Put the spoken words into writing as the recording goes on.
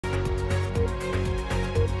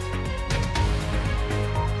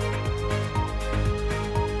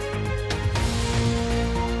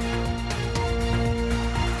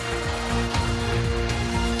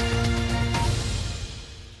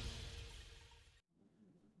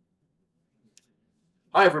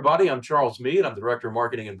Hi, everybody. I'm Charles Mead. I'm the Director of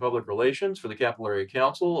Marketing and Public Relations for the Capital Area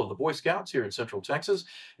Council of the Boy Scouts here in Central Texas.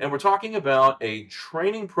 And we're talking about a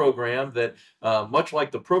training program that, much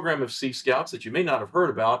like the program of Sea Scouts that you may not have heard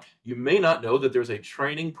about, you may not know that there's a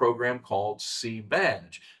training program called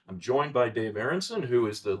Seabadge. I'm joined by Dave Aronson, who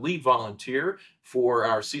is the lead volunteer for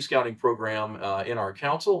our Sea Scouting program in our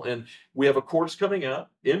council. And we have a course coming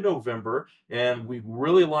up in November, and we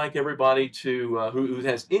really like everybody to who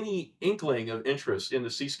has any inkling of interest in the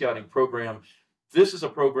Sea Scouting program. This is a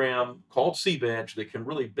program called Seabadge that can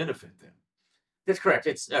really benefit them. That's correct.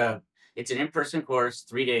 It's an in-person course,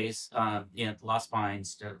 3 days in Lost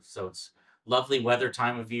Pines. So it's lovely weather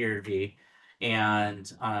time of year to be,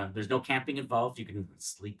 and there's no camping involved. You can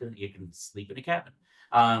sleep in a cabin.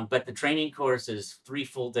 But the training course is 3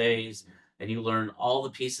 full days, and you learn all the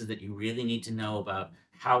pieces that you really need to know about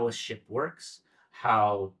how a ship works,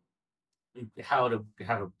 how how to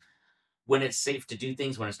when it's safe to do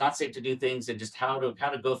things, when it's not safe to do things, and just how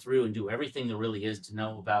to go through and do everything there really is to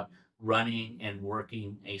know about running and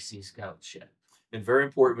working a Sea Scout ship. And very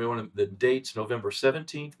important, we want the dates November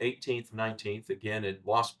 17th, 18th, 19th, again at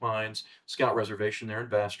Lost Pines Scout Reservation there in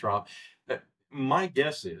Bastrop. Uh, My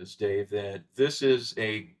guess is, Dave, that this is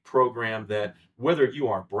a program that whether you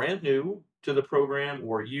are brand new to the program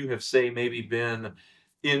or you have, say, maybe been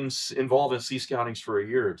involved in sea scoutings for a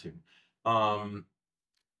year or two, um,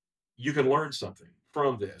 you can learn something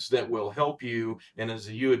from this that will help you. And as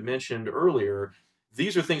you had mentioned earlier,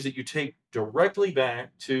 these are things that you take directly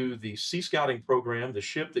back to the Sea Scouting program, the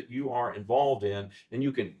ship that you are involved in, and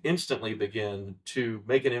you can instantly begin to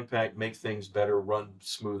make an impact, make things better, run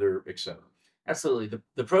smoother, etc. Absolutely.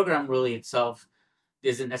 The program really itself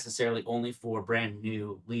isn't necessarily only for brand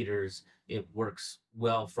new leaders. It works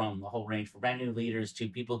well from the whole range for brand new leaders to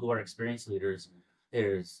people who are experienced leaders.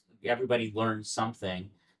 There's everybody learns something,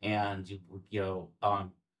 and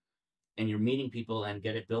and you're meeting people and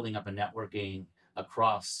get it building up a networking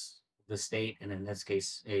across the state, and in this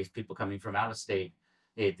case, people coming from out of state.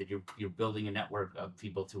 That you're building a network of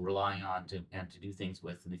people to rely on to do things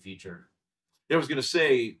with in the future. I was going to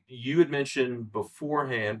say, you had mentioned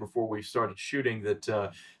beforehand, before we started shooting,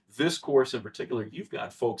 that this course in particular, you've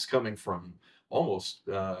got folks coming from almost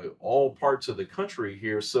all parts of the country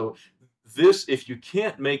here. So, this, if you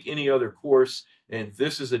can't make any other course, and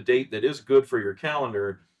this is a date that is good for your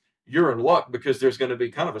calendar, you're in luck because there's going to be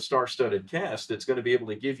kind of a star studded cast that's going to be able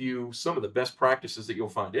to give you some of the best practices that you'll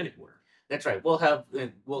find anywhere. That's right. We'll have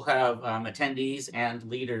attendees and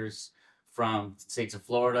leaders from states of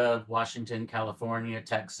Florida, Washington, California,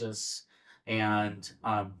 Texas, and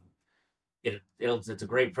it's a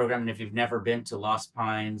great program. And if you've never been to Lost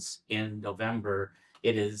Pines in November,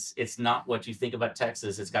 it's not what you think about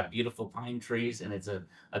Texas. It's got beautiful pine trees, and it's a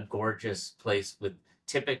gorgeous place with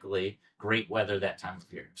typically great weather that time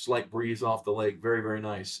of year. Slight breeze off the lake, very, very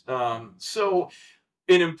nice. So,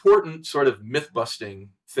 an important sort of myth busting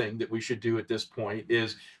thing that we should do at this point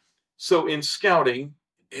is, so in scouting,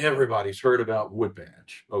 everybody's heard about Wood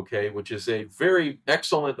Badge, okay, which is a very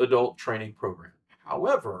excellent adult training program.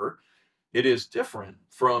 However, it is different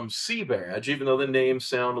from Sea Badge, even though the names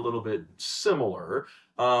sound a little bit similar.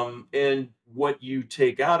 And what you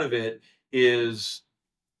take out of it is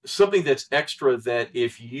something that's extra, that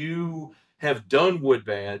if you have done Wood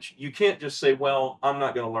Badge, you can't just say, well, I'm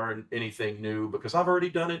not going to learn anything new because I've already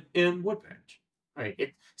done it in Wood Badge.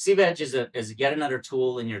 Right. Sea Badge is yet another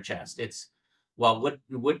tool in your chest.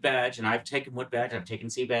 Wood Badge, and I've taken Wood Badge, I've taken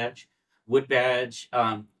Sea Badge. Wood Badge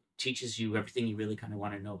teaches you everything you really kind of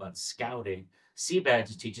want to know about scouting. Sea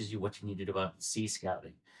Badge teaches you what you need to do about sea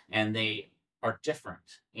scouting, and they are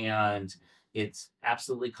different, and it's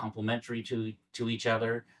absolutely complementary to each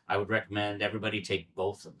other. I would recommend everybody take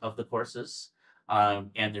both of the courses,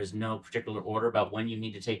 and there's no particular order about when you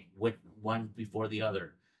need to take one before the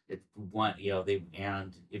other. It one you know they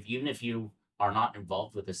and if even if you are not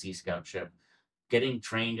involved with a Sea Scout ship, getting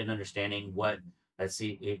trained and understanding what a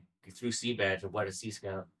through Sea Badge of what a Sea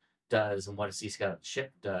Scout does and what a Sea Scout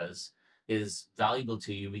ship does is valuable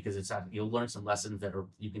to you, because you'll learn some lessons that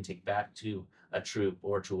you can take back to a troop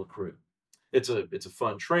or to a crew. It's a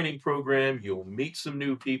fun training program. You'll meet some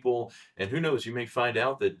new people, and who knows, you may find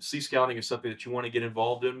out that sea scouting is something that you want to get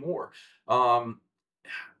involved in more. Um,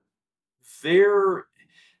 there,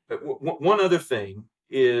 one other thing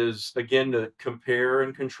is, again, to compare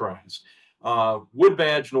and contrast. Wood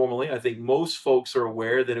Badge, normally, I think most folks are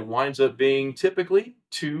aware that it winds up being typically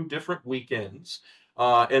 2 different weekends.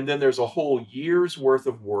 And then there's a whole year's worth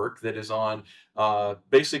of work that is on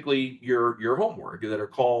basically your homework, that are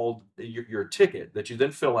called your ticket, that you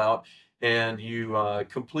then fill out, and you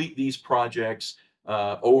complete these projects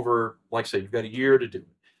over, like I say, you've got a year to do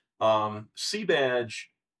it. Seabadge,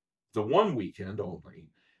 the one weekend only,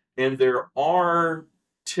 and there are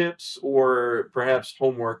tips or perhaps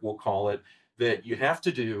homework, we'll call it, that you have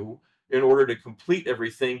to do in order to complete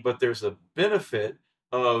everything. But there's a benefit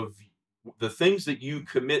of the things that you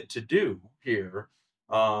commit to do here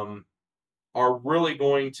um, are really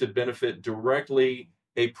going to benefit directly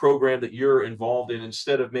a program that you're involved in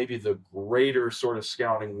instead of maybe the greater sort of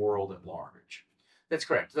scouting world at large. That's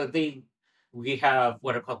correct. So we have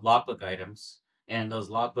what are called logbook items, and those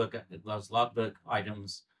logbook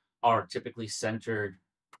items are typically centered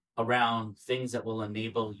around things that will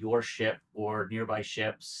enable your ship or nearby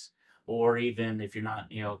ships, or even if you're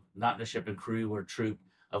not, not in a ship and crew or troop,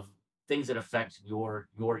 of things that affect your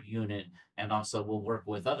unit, and also will work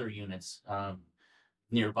with other units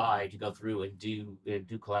nearby to go through and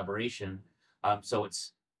do collaboration. So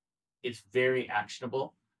it's very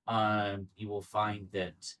actionable. You will find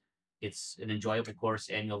that it's an enjoyable course,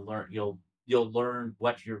 and you'll learn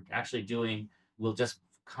what you're actually doing will just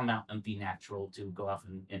come out and be natural to go off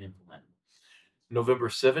and implement. November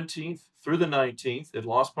 17th through the 19th at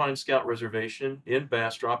Lost Pine Scout Reservation in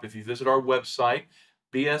Bastrop. If you visit our website,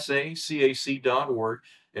 bsacac.org,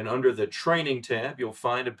 and under the training tab, you'll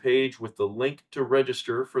find a page with the link to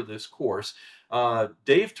register for this course.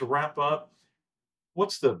 Dave, to wrap up,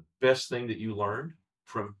 what's the best thing that you learned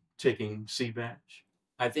from taking Seabadge?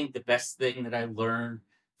 I think the best thing that I learned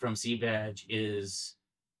from Seabadge is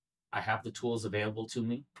I have the tools available to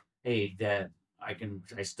me. Hey, that I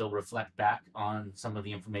still reflect back on some of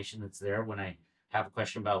the information that's there when I have a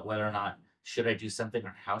question about whether or not should I do something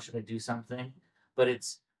or how should I do something. But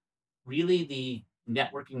it's really the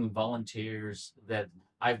networking volunteers that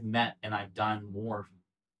I've met and I've done more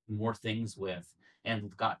things with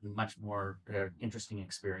and gotten much more interesting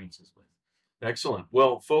experiences with. Excellent.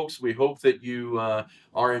 Well, folks, we hope that you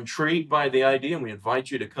are intrigued by the idea, and we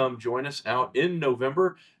invite you to come join us out in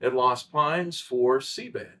November at Lost Pines for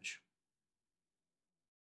Seabadge.